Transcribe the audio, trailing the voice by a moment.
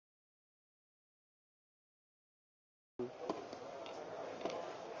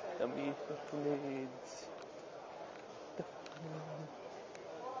Dummy grenades.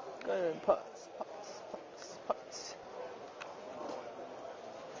 Gun pots.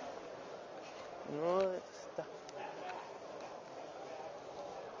 More stuff.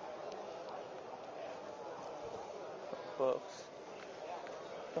 Books.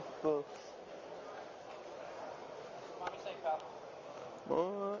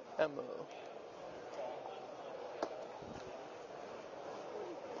 More ammo.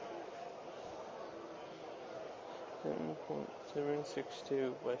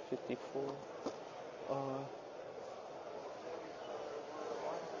 10.762 by 54.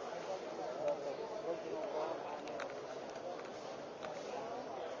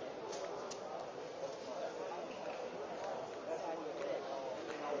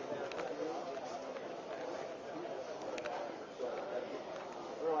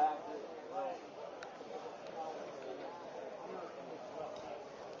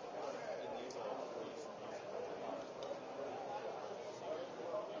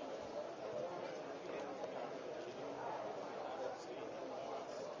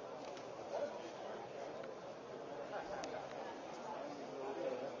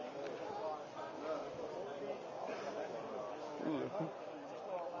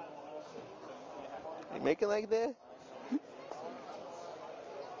 You make it like that?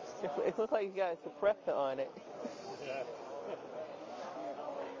 It looks like you got a suppressor on it. Yeah.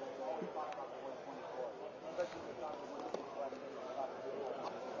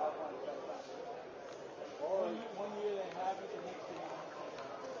 One year they have it, the next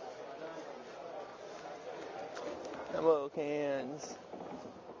year. Ammo cans.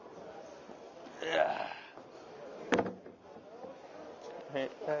 Yeah. But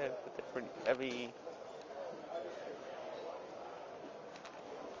they're pretty heavy.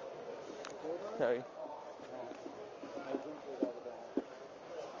 Sorry.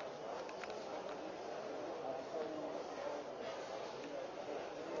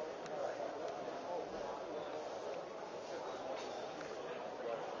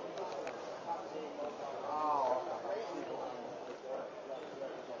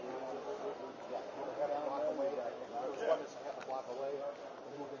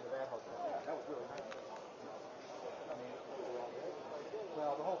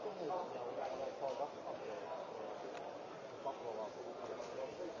 Well, the whole thing is,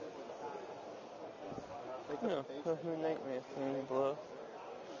 No, no nightmare thing, blow.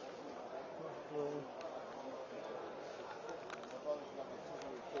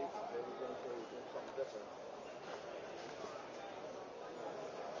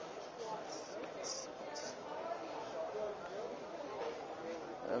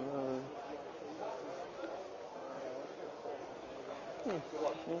 You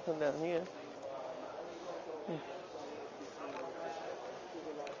can come down here.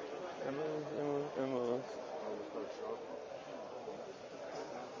 Emeralds.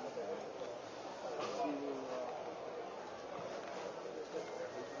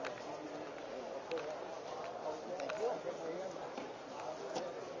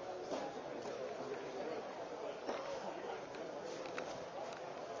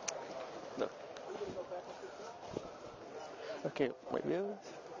 No. Okay, my viewers.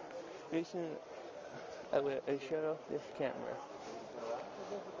 Reason I shut off this camera.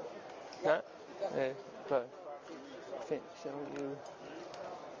 Not but showing you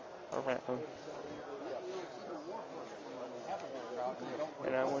around.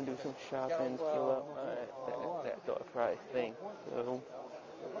 And I want to do some shopping, fill up that door price thing. So,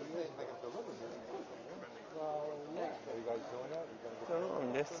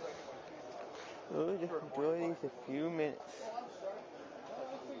 I'm just enjoy these a few minutes.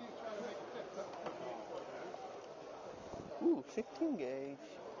 Ooh, 16 gauge.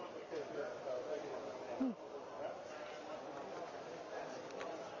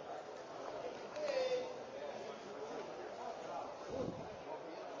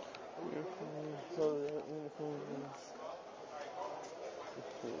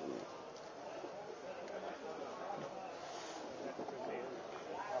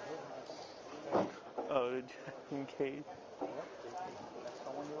 Oh, just in case.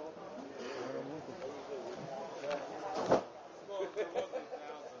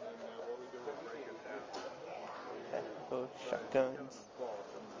 Both shotguns.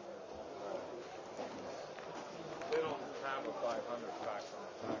 They don't have a 500 pack on the pack.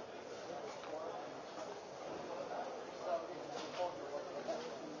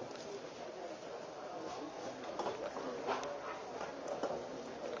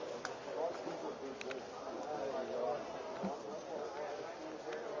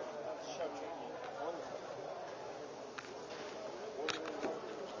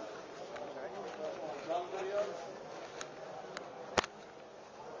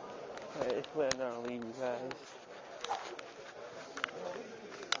 where I'm gonna leave you guys.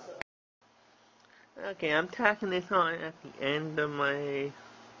 Okay, I'm tacking this on at the end of my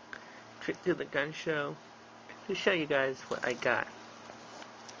trip to the gun show to show you guys what I got.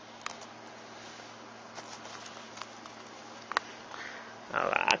 A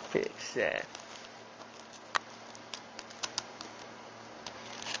lockpick set.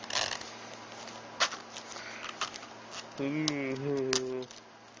 Ooh,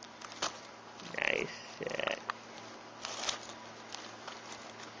 nice set.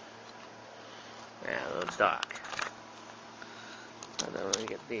 A little dark. I don't want to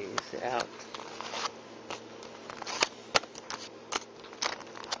get these out.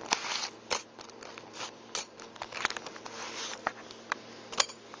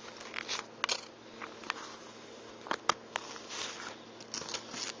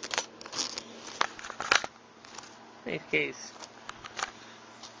 Nice case.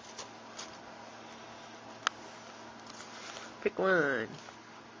 Pick one.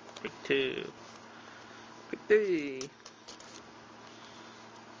 Pick two. Pick three.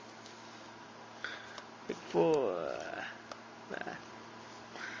 Pick four.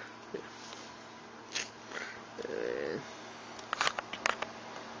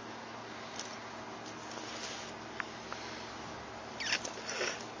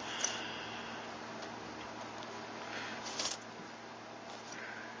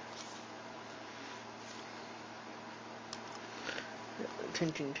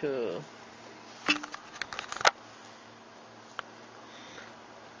 Attention to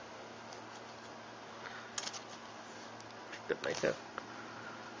picked up myself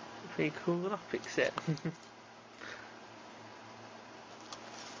a pretty cool lockpick set.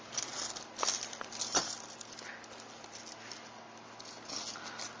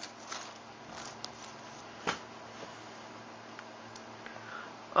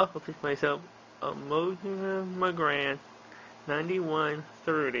 Also picked myself a Mosin McGran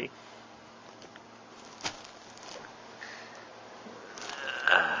 9130.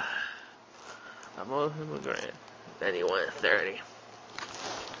 A Mosin McGran 9130.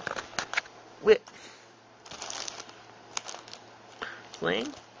 Whip.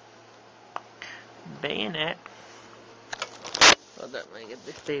 Sling. Bayonet. Hold up, let me get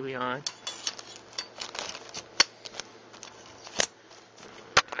this baby on.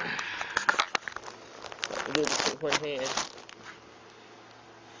 I do this with one hand.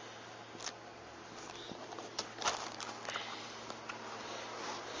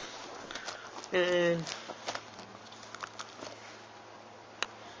 And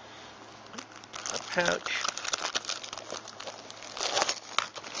a pouch.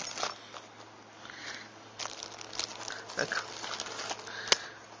 A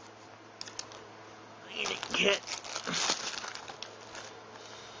cleaning kit.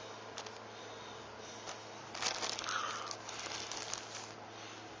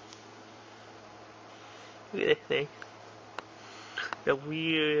 Look at this thing. The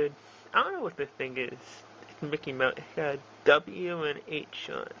weird, I don't know what this thing is. It's Mickey Mouse. It got a W and H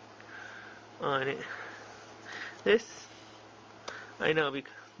on it. This, I know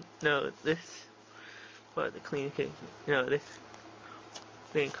because, no, this part of the cleaning kit, no, this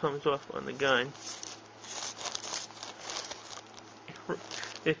thing comes off on the gun.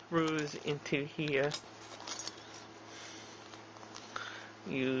 It screws into here.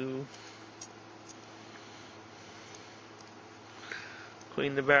 You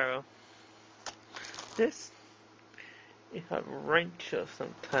clean the barrel. This is a wrench of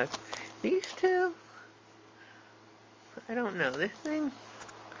some type. These two, I don't know. This thing,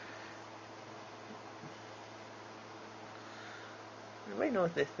 anybody know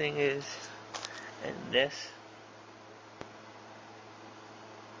what this thing is? And this.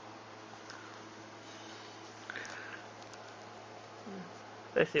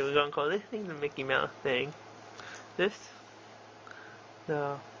 Let's see, we're gonna call this thing the Mickey Mouse thing. This,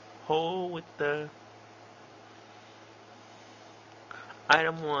 the hole with the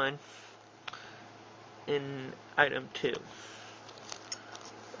item 1 in item 2.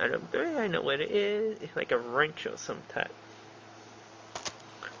 Item 3, I know what it is. It's like a wrench of some type.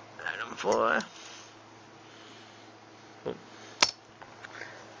 Item 4. Boom.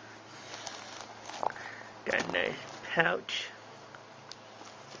 Got a nice pouch.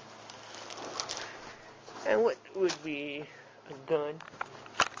 And what would be a gun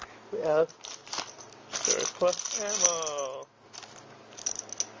without surplus ammo?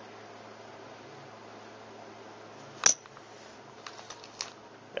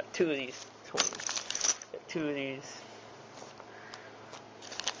 Got two of these toys. Got two of these.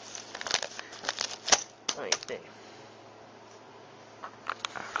 Right there.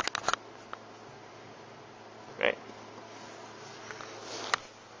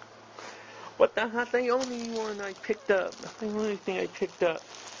 But that's not the only one I picked up. That's the only thing I picked up.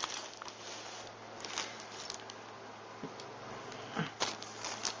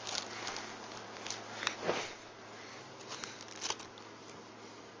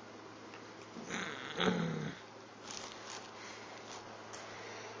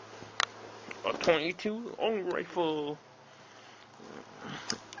 A 22 long rifle.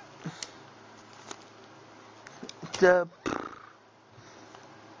 The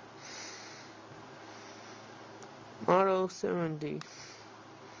Model 70.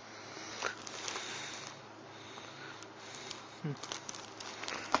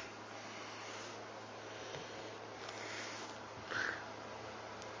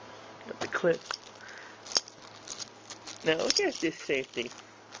 Got the clip. Now look at this safety.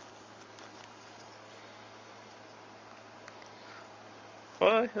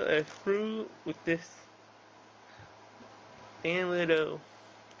 All I threw with this damn little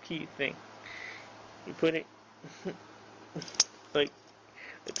key thing. You put it like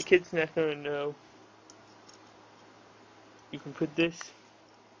the kid's not gonna know. You can put this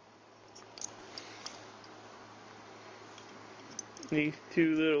these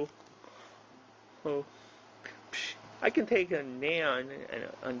two little I can take a nail and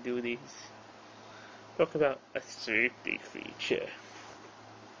undo these. Talk about a safety feature.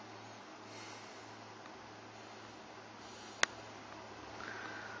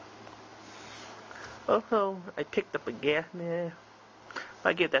 Also, I picked up a gas mask.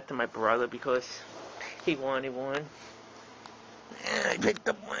 I gave that to my brother because he wanted one. And I picked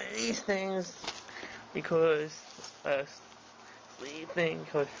up one of these things because sleeve thing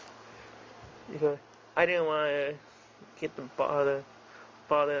because I didn't want to get the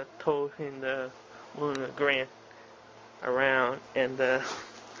bother toting the Luna Grant around and the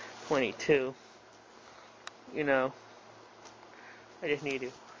 22. You know, I just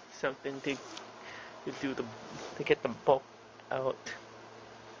needed something to get the bulk out.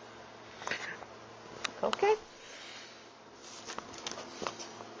 Okay.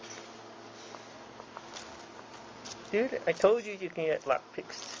 Dude, I told you can get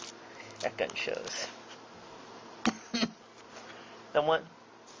lockpicks at gun shows. The one,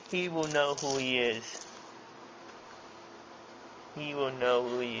 he will know who he is. He will know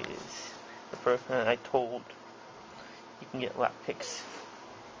who he is. The person I told you can get lockpicks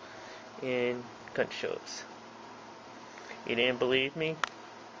in gun shows. You didn't believe me?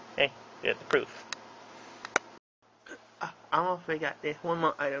 Hey, there's the proof. I almost forgot there's one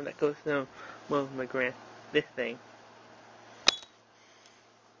more item that goes to my grand. This thing.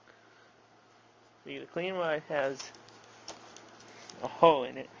 The clean rod has a hole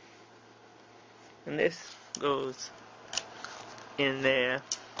in it, and this goes in there.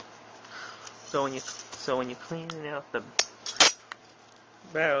 So when you clean out the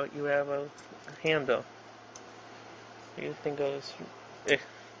barrel, you have a handle. This thing goes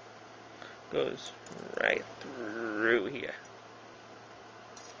right through here.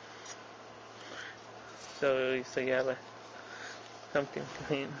 So you have something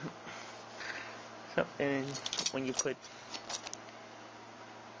clean, something when you put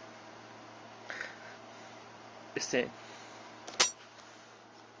this in.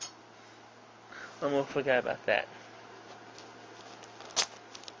 Almost forgot about that.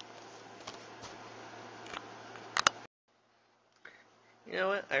 You know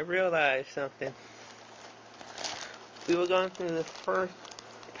what? I realized something. We were going through the first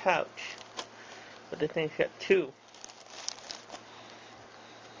pouch, but the thing's got two.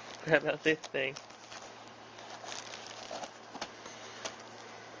 How about this thing?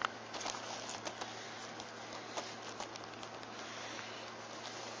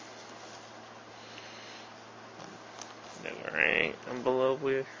 Alright, I'm below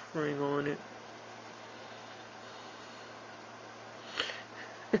with a ring on it.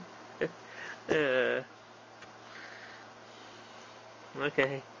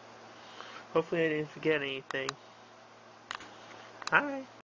 Okay. Hopefully I didn't forget anything. Alright.